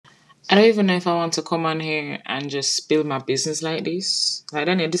I don't even know if I want to come on here and just spill my business like this. I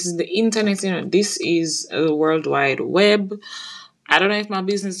don't know. This is the internet, This is the World Wide Web. I don't know if my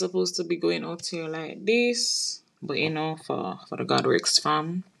business is supposed to be going out here like this, but for the Godworks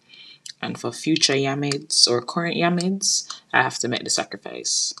fam and for future Yamids or current Yamids, I have to make the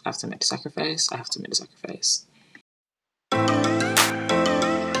sacrifice. I have to make the sacrifice. I have to make the sacrifice.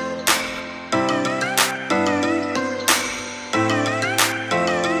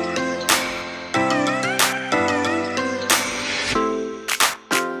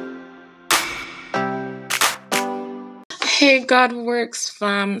 Hey, God works,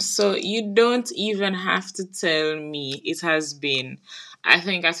 fam. So you don't even have to tell me it has been. I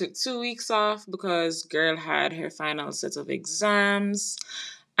think I took 2 weeks off because girl had her final set of exams.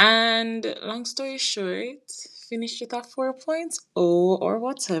 And long story short, finished with a 4.0 or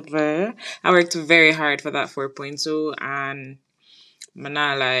whatever. I worked very hard for that 4.0 and I'm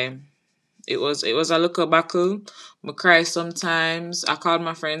not lie. It was a little buckle. I cry sometimes. I called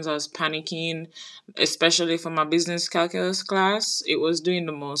my friends. I was panicking, especially for my business calculus class. It was doing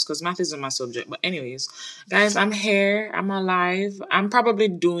the most because math isn't my subject. But anyways, guys, I'm here. I'm alive. I'm probably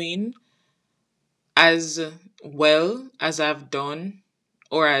doing as well as I've done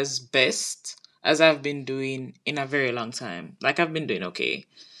or as best as I've been doing in a very long time. Like I've been doing okay.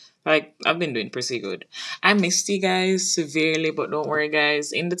 Like, I've been doing pretty good. I missed you guys severely, but don't worry,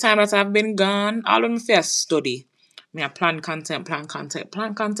 guys. In the time that I've been gone, all of me fair study. Me, I plan content.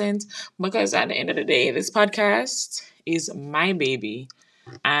 Because at the end of the day, this podcast is my baby.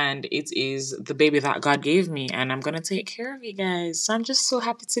 And it is the baby that God gave me. And I'm going to take care of you guys. So I'm just so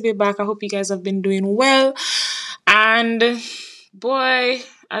happy to be back. I hope you guys have been doing well. And boy,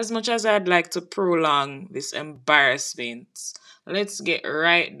 as much as I'd like to prolong this embarrassment, let's get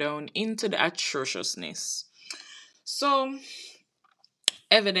right down into the atrociousness. So,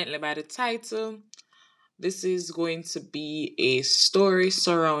 evidently by the title, this is going to be a story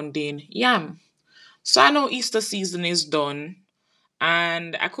surrounding yam. So, I know Easter season is done,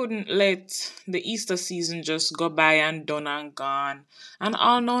 and I couldn't let the Easter season just go by and done and gone. And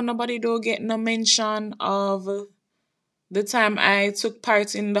I know nobody do get no mention of the time I took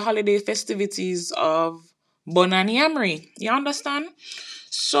part in the holiday festivities of Bon and Yamri. You understand?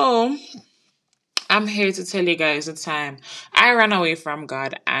 So, I'm here to tell you guys the time I ran away from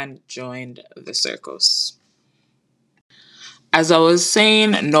God and joined the circus. As I was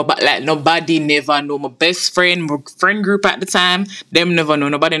saying, nobody never know. My best friend, my friend group at the time, them never know.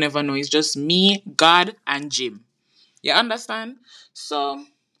 Nobody never know. It's just me, God, and Jim. You understand? So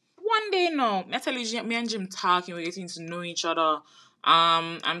one day now, I tell you, me and Jim talking, we're getting to know each other.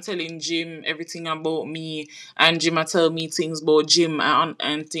 I'm telling Jim everything about me, and Jim I tell me things about Jim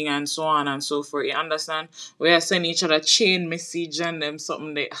and thing and so on and so forth. You understand? We are sending each other chain message and them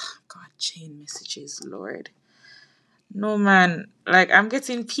something that God, chain messages, Lord. No man, like I'm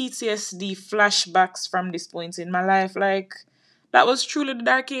getting PTSD flashbacks from this point in my life. Like that was truly the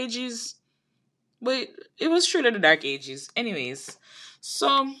dark ages. But it was truly the dark ages. Anyways, so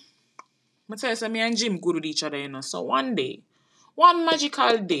I tell you, so me and Jim good with each other. So one day, one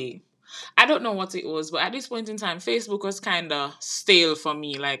magical day, I don't know what it was, but at this point in time, Facebook was kind of stale for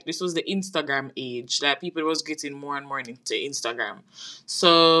me. Like this was the Instagram age. Like people was getting more and more into Instagram.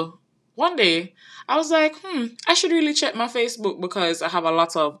 So one day, I was like, I should really check my Facebook because I have a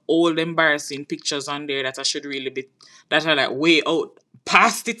lot of old embarrassing pictures on there that I should really be that are like way out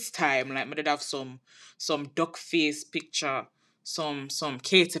past its time. Like I did have some duck face picture, some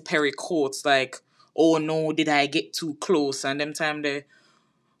Katy Perry quotes like, "Oh no, did I get too close?" And them time they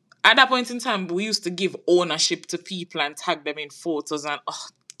at that point in time, we used to give ownership to people and tag them in photos. And oh,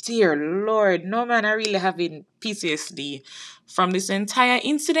 dear Lord, no man, I really having PTSD from this entire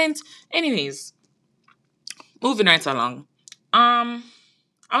incident. Anyways, moving right along. I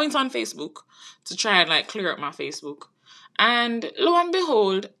went on Facebook to try and like clear up my Facebook. And lo and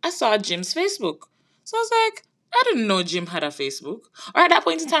behold, I saw Jim's Facebook. So I was like, I didn't know Jim had a Facebook. Or at that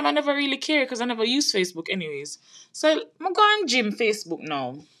point in time, I never really cared because I never used Facebook anyways. So I'm going Jim Facebook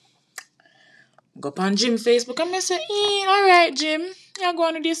now. Go up on Jim Facebook and I say, alright, Jim, you're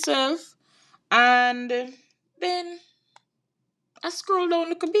going with yourself. And then I scroll down a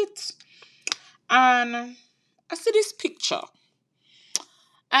little bit and I see this picture.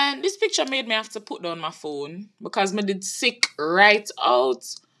 And this picture made me have to put down my phone because me did sick right out.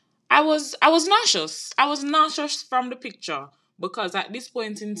 I was nauseous. I was nauseous from the picture because at this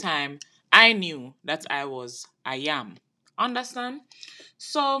point in time I knew that I was I am. Understand?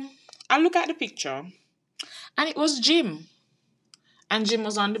 So I look at the picture and it was Jim. And Jim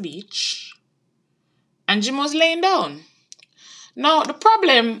was on the beach. And Jim was laying down. Now, the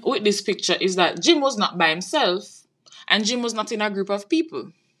problem with this picture is that Jim was not by himself and Jim was not in a group of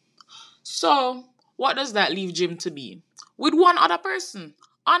people. So, what does that leave Jim to be? With one other person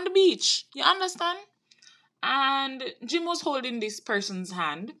on the beach. You understand? And Jim was holding this person's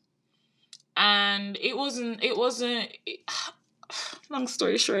hand. And long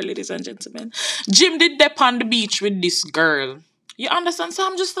story short, ladies and gentlemen, Jim did dip on the beach with this girl. You understand? So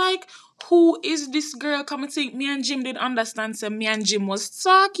I'm just like, who is this girl? Come and think me and Jim did understand. So me and Jim was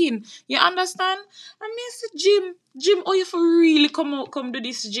talking. You understand? And me say, Jim, oh you for really come out, come do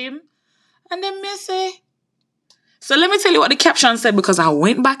this, Jim? And then me say, so let me tell you what the caption said because I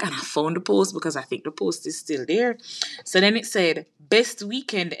went back and I found the post because I think the post is still there. So then it said, best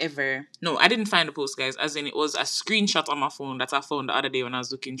weekend ever. No, I didn't find the post, guys. As in, it was a screenshot on my phone that I found the other day when I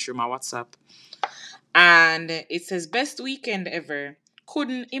was looking through my WhatsApp. And it says, best weekend ever.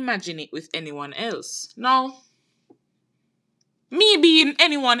 Couldn't imagine it with anyone else. Now, me being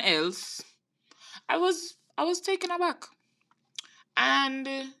anyone else, I was taken aback. And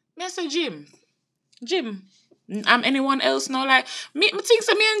me I said, Jim, I'm anyone else now. Like me think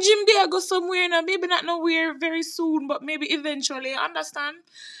so me and Jim there go somewhere now. Maybe not nowhere very soon, but maybe eventually. Understand?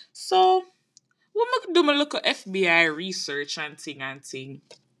 So what me do me look at FBI research and thing.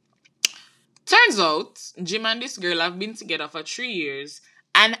 Turns out Jim and this girl have been together for 3 years,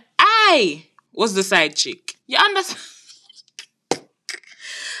 and I was the side chick. You understand?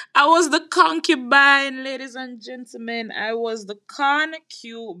 I was the concubine, ladies and gentlemen. I was the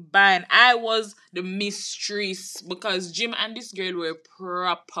concubine. I was the mistress because Jim and this girl were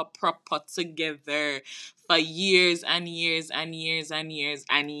proper together for years and years and years and years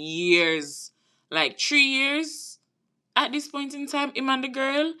and years. Like 3 years at this point in time, him and the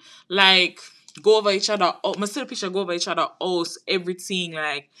girl, like, go over each other. Oh, my still picture go over each other house, everything.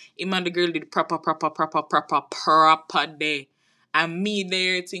 Like, him and the girl did proper day. And me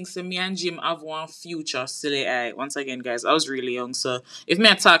there thinks me and Jim have one future. Silly eye. Once again, guys, I was really young. So if me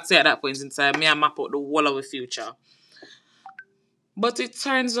I talk to you at that point in time, me I map out the whole of the future. But it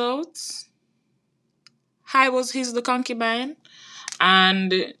turns out I was his the concubine.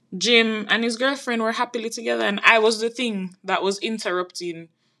 And Jim and his girlfriend were happily together, and I was the thing that was interrupting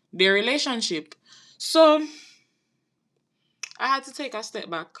their relationship. So I had to take a step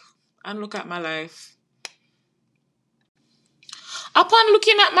back and look at my life. Upon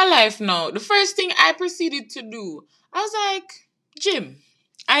looking at my life now, the first thing I proceeded to do, I was like, Jim,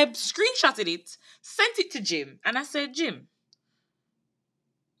 I screenshotted it, sent it to Jim, and I said, Jim,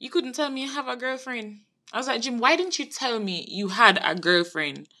 you couldn't tell me you have a girlfriend. I was like, Jim, why didn't you tell me you had a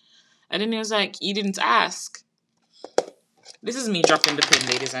girlfriend? And then he was like, you didn't ask. This is me dropping the pin,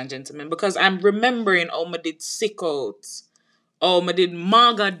 ladies and gentlemen, because I'm remembering how I did sick out. Oh, I did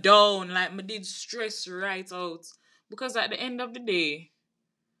maga down. Like, I did stress right out. Because at the end of the day,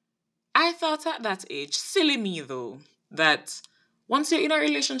 I thought at that age, silly me though, that once you're in a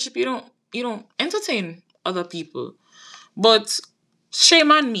relationship, you don't entertain other people. But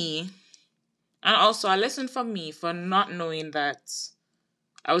shame on me, and also a lesson for me for not knowing that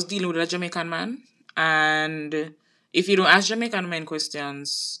I was dealing with a Jamaican man, and if you don't ask Jamaican men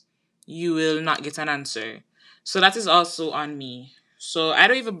questions, you will not get an answer. So that is also on me. So I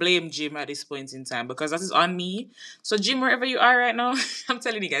don't even blame Jim at this point in time because that is on me. So Jim, wherever you are right now, I'm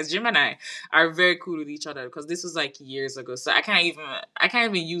telling you guys, Jim and I are very cool with each other because this was like years ago. So I can't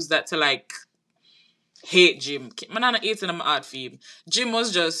even use that to like hate Jim. Man, I'm not hating him hard for him. Jim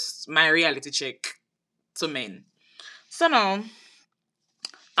was just my reality check to men. So now,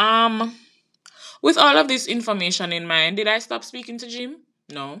 um, with all of this information in mind, did I stop speaking to Jim?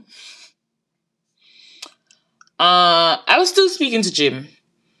 No. I was still speaking to Jim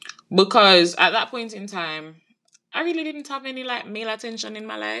because at that point in time, I really didn't have any like male attention in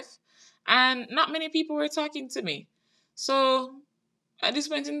my life, and not many people were talking to me. So at this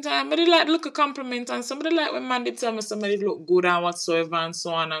point in time, I did like look a compliment, and somebody like when man did tell me somebody look good and whatsoever, and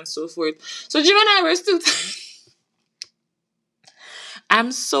so on and so forth. So Jim and I were still.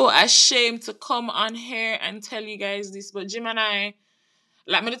 I'm so ashamed to come on here and tell you guys this, but Jim and I,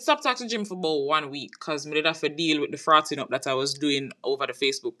 like, I did stop talking to Jim for about 1 week because I did have to deal with the frotting up that I was doing over the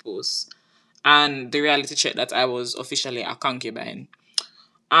Facebook post and the reality check that I was officially a concubine.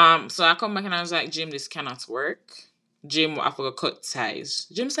 So I come back and I was like, Jim, this cannot work. Jim, I forgot cut ties.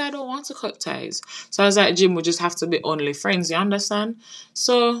 Jim said, I don't want to cut ties. So I was like, Jim, we just have to be only friends, you understand?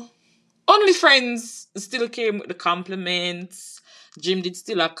 So only friends still came with the compliments. Jim did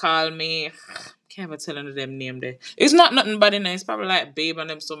still a call me. Can't ever tell none of them name there. It's not nothing bad in there. It's probably like babe and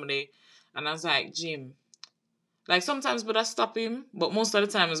them somebody. And I was like, Jim, Like sometimes but I stop him, but most of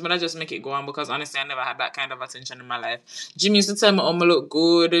the time is but I just make it go on because honestly I never had that kind of attention in my life. Jim used to tell me oh me look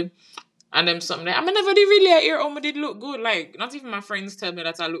good and them something like I mean never did really hear oh me did look good. Like not even my friends tell me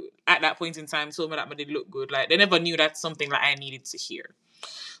that I look at that point in time told me that me did look good. Like they never knew that's something that I needed to hear.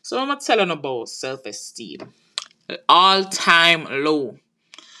 So I'm not telling about self-esteem. All time low.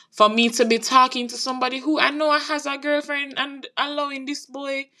 For me to be talking to somebody who I know has a girlfriend and allowing this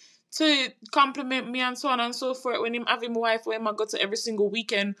boy to compliment me and so on and so forth when him having a wife where him I go to every single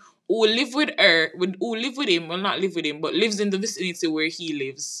weekend who live with her, who live with him, well not live with him, but lives in the vicinity where he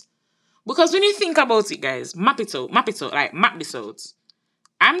lives. Because when you think about it, guys, map it out, like map this out.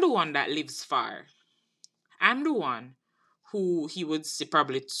 I'm the one that lives far. I'm the one who he would see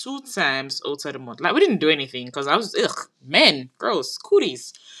probably 2 times out of the month. Like we didn't do anything because I was men, gross,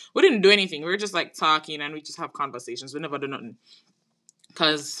 cooties. We didn't do anything. We were just like talking and we just have conversations. We never do nothing.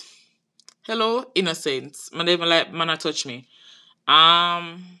 Cause hello, innocence. Man, they even like man, touch me.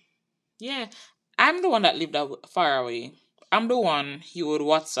 Um, yeah, I'm the one that lived far away. I'm the one he would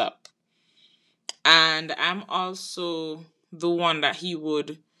WhatsApp, and I'm also the one that he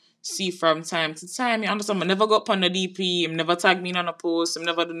would see from time to time. You understand? I never got up on the DP. Him never tagged me on a post. Him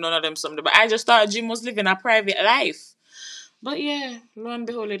never do none of them something. But I just thought Jim was living a private life. But yeah, lo and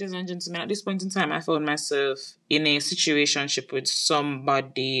behold, ladies and gentlemen, at this point in time, I found myself in a situationship with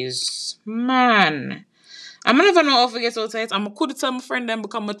somebody's man. I'm never know how to get so tight. I'm could tell my friend them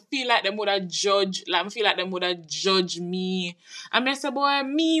because I feel like them would have judge, like I feel like them would have judge me. I mean, I say, boy,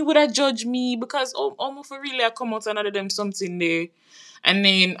 me would have judge me because almost for really I come out and other them something there, and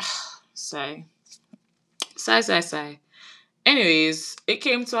then sigh, sigh. Anyways, it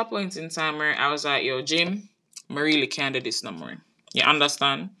came to a point in time where I was like, yo, Jim, I really can't do this no more. You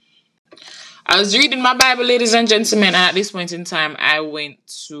understand? I was reading my Bible, ladies and gentlemen, and at this point in time, I went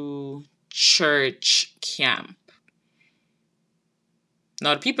to church camp.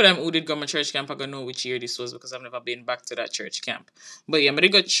 Now, the people who did go to my church camp are going to know which year this was because I've never been back to that church camp. But yeah, but they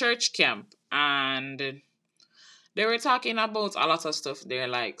got church camp and they were talking about a lot of stuff there,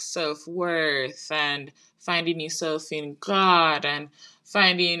 like self-worth and finding yourself in God and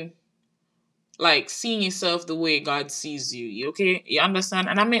finding, like, seeing yourself the way God sees you. Okay? You understand?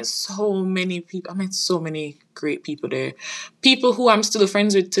 And I met so many people. I met so many great people there. People who I'm still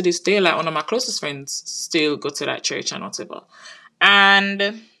friends with to this day, like one of my closest friends still go to that church and whatever.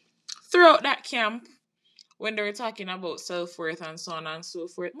 And throughout that camp, when they were talking about self worth and so on and so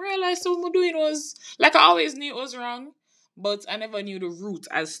forth, I realized what I'm doing was like I always knew it was wrong, but I never knew the root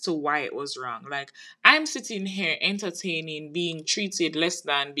as to why it was wrong. Like I'm sitting here entertaining, being treated less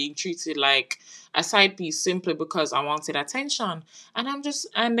than, being treated like a side piece simply because I wanted attention.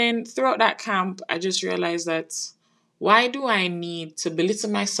 And then throughout that camp, I just realized that why do I need to belittle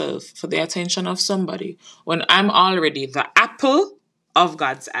myself for the attention of somebody when I'm already the apple of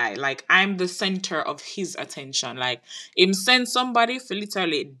God's eye? Like I'm the center of his attention. Like him send somebody for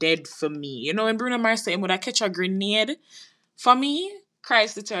literally dead for me. You know when Bruno Mars said would I catch a grenade? For me,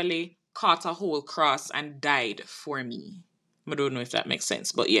 Christ literally caught a whole cross and died for me. I don't know if that makes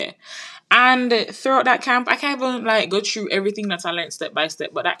sense, but yeah. And throughout that camp, I can't even like go through everything that I learned step by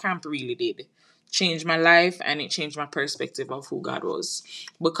step, but that camp really did change my life and it changed my perspective of who God was.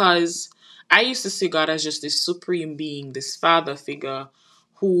 Because I used to see God as just this supreme being, this father figure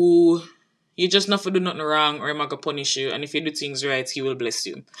who you just not for do nothing wrong or I'm gonna punish you, and if you do things right, he will bless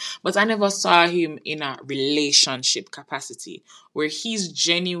you. But I never saw him in a relationship capacity where he's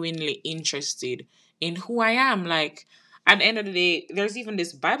genuinely interested in who I am. Like at the end of the day, there's even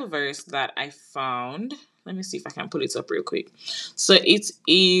this Bible verse that I found. Let me see if I can pull it up real quick. So it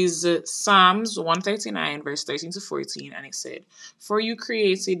is Psalms 139, verse 13 to 14, and it said, for you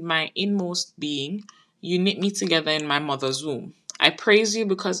created my inmost being, you knit me together in my mother's womb. I praise you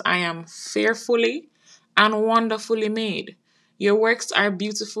because I am fearfully and wonderfully made. Your works are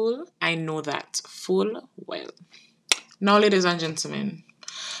beautiful. I know that full well. Now, ladies and gentlemen,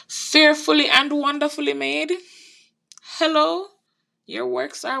 fearfully and wonderfully made. Hello, your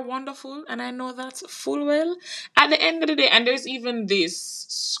works are wonderful, and I know that full well. At the end of the day, and there's even this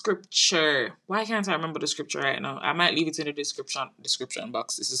scripture. Why can't I remember the scripture right now? I might leave it in the description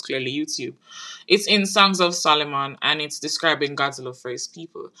box. This is clearly YouTube. It's in Songs of Solomon, and it's describing God's love for his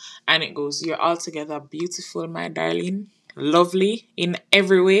people. And it goes, you're altogether beautiful, my darling. Lovely in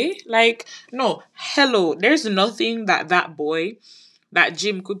every way. Like, no, hello. There's nothing that boy that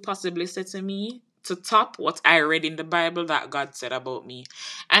Jim could possibly say to me to top what I read in the Bible that God said about me.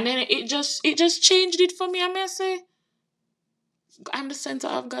 And then it just changed it for me. I may say I'm the center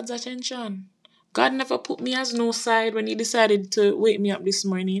of God's attention. God never put me as no side when He decided to wake me up this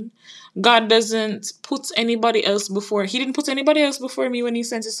morning. God doesn't put anybody else before. He didn't put anybody else before me when He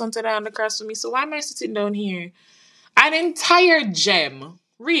sent His Son to die on the cross for me. So why am I sitting down here? An entire gem,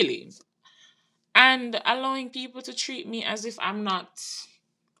 really, and allowing people to treat me as if I'm not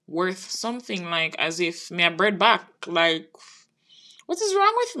worth something, like as if me a bread back. Like, what is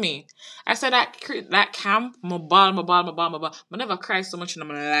wrong with me? I said that camp, my ball, my ball, my ball, my ball. I never cried so much in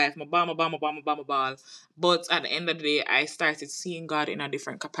my life. My ball, my ball, my ball, my ball, my ball. But at the end of the day, I started seeing God in a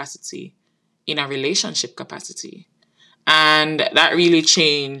different capacity, in a relationship capacity. And that really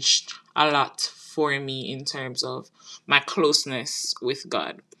changed a lot for me in terms of my closeness with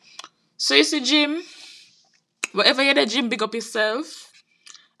God. So you see, Jim, whatever you're there, Jim, big up yourself.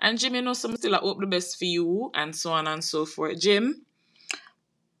 And Jim, you know, some still I hope the best for you, and so on and so forth. Jim,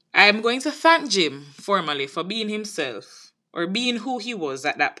 I'm going to thank Jim formally for being himself or being who he was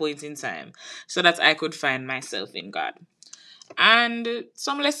at that point in time so that I could find myself in God. And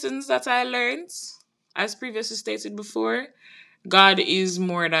some lessons that I learned, as previously stated before, God is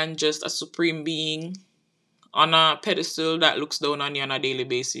more than just a supreme being on a pedestal that looks down on you on a daily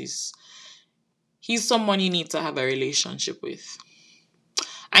basis. He's someone you need to have a relationship with.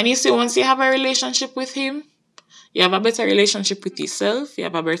 And you see, once you have a relationship with him, you have a better relationship with yourself, you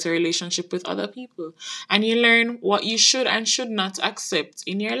have a better relationship with other people, and you learn what you should and should not accept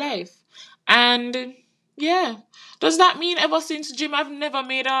in your life. And yeah, does that mean ever since Jim I've never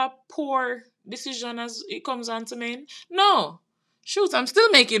made a poor decision as it comes on to men? No. Shoot, I'm still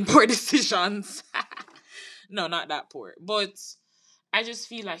making poor decisions. No, not that poor. But I just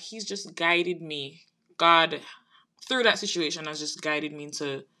feel like he's just guided me. God, through that situation, has just guided me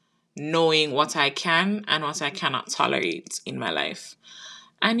into knowing what I can and what I cannot tolerate in my life.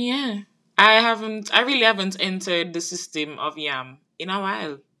 And yeah, I really haven't entered the system of Yam in a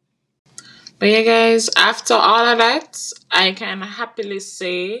while. But yeah, guys, after all of that, I can happily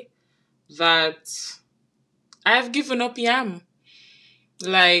say that I've given up Yam.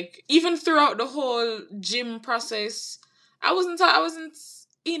 Like, even throughout the whole gym process, I wasn't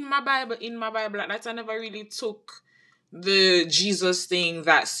in my Bible like that. I never really took the Jesus thing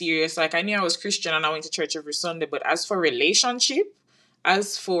that serious. Like, I knew I was Christian and I went to church every Sunday, but as for relationship,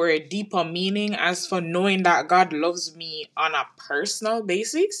 as for a deeper meaning, as for knowing that God loves me on a personal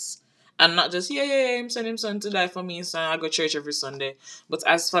basis, and not just him send him son to die for me, so I go to church every Sunday. But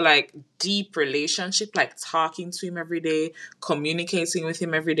as for like deep relationship, like talking to him every day, communicating with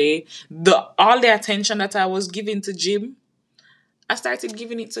him every day, the all the attention that I was giving to Jim, I started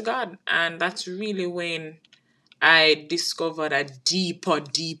giving it to God. And that's really when I discovered a deeper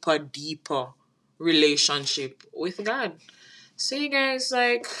relationship with God. So you guys,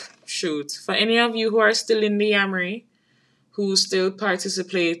 like, shoot, for any of you who are still in the Yamery, who still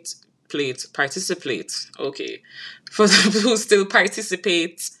participate, okay, for the who still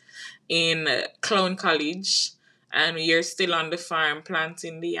participate in Clown College, and you're still on the farm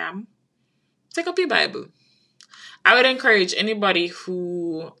planting the yam, take up your Bible. I would encourage anybody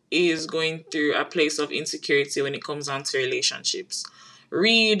who is going through a place of insecurity when it comes on to relationships.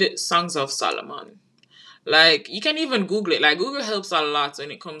 Read Songs of Solomon. Like, you can even Google it. Like, Google helps a lot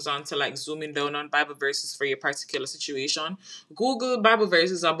when it comes on to like zooming down on Bible verses for your particular situation. Google Bible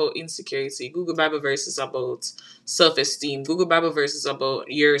verses about insecurity. Google Bible verses about self-esteem. Google Bible verses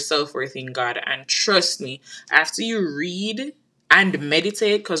about your self-worth in God. And trust me, after you read and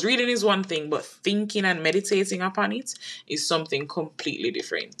meditate, because reading is one thing, but thinking and meditating upon it is something completely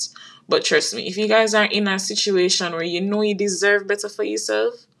different. But trust me, if you guys are in a situation where you know you deserve better for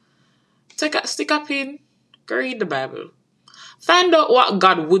yourself, stick a pin, go read the Bible. Find out what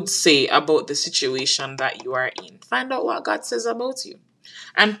God would say about the situation that you are in. Find out what God says about you.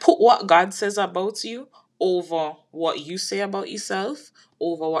 And put what God says about you over what you say about yourself,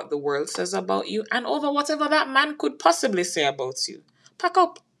 over what the world says about you, and over whatever that man could possibly say about you. Pack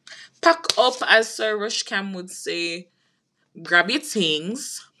up. Pack up, as Sir Rushcam would say. Grab your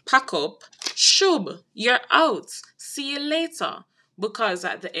things, pack up, shub, you're out. See you later. Because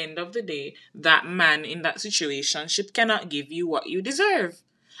at the end of the day, that man in that situationship cannot give you what you deserve.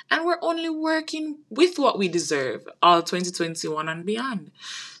 And we're only working with what we deserve all 2021 and beyond.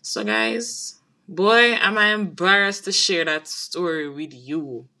 So, guys, boy, am I embarrassed to share that story with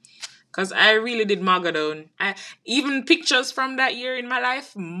you. Because I really did maga down. Even pictures from that year in my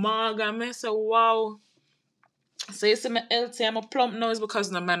life, maga me. So, wow. So you see my LT, I'm a plump nose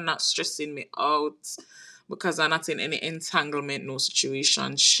because the man not stressing me out. Because I'm not in any entanglement, no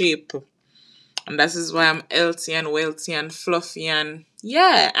situation, shape. And that is why I'm healthy and wealthy and fluffy and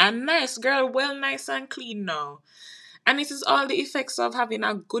yeah, and nice girl, well nice and clean now. And it is all the effects of having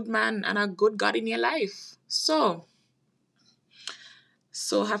a good man and a good God in your life. So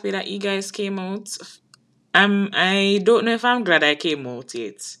happy that you guys came out. I don't know if I'm glad I came out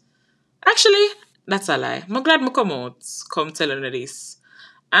yet. Actually, that's a lie. I'm glad I come out, come telling you this.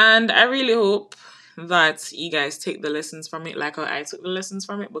 And I really hope that you guys take the lessons from it like how I took the lessons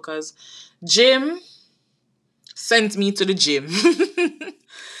from it, because Jim sent me to the gym.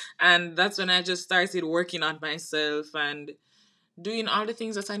 And that's when I just started working on myself and doing all the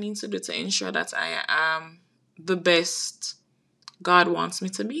things that I need to do to ensure that I am the best God wants me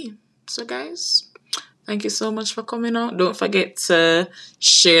to be. So, guys, thank you so much for coming out. Don't forget to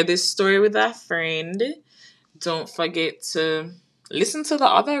share this story with a friend. Don't forget to listen to the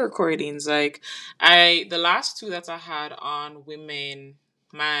other recordings. Like the last two that I had on women,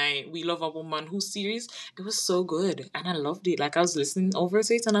 my We Love a Woman Who series, it was so good and I loved it. Like I was listening over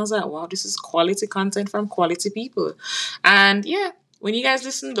to it and I was like, wow, this is quality content from quality people. And yeah, when you guys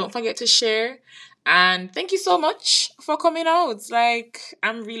listen, don't forget to share. And thank you so much for coming out. Like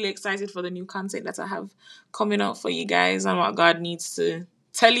I'm really excited for the new content that I have coming out for you guys and what God needs to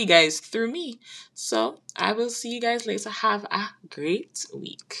tell you guys through me. So I will see you guys later. Have a great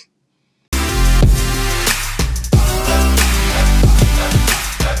week.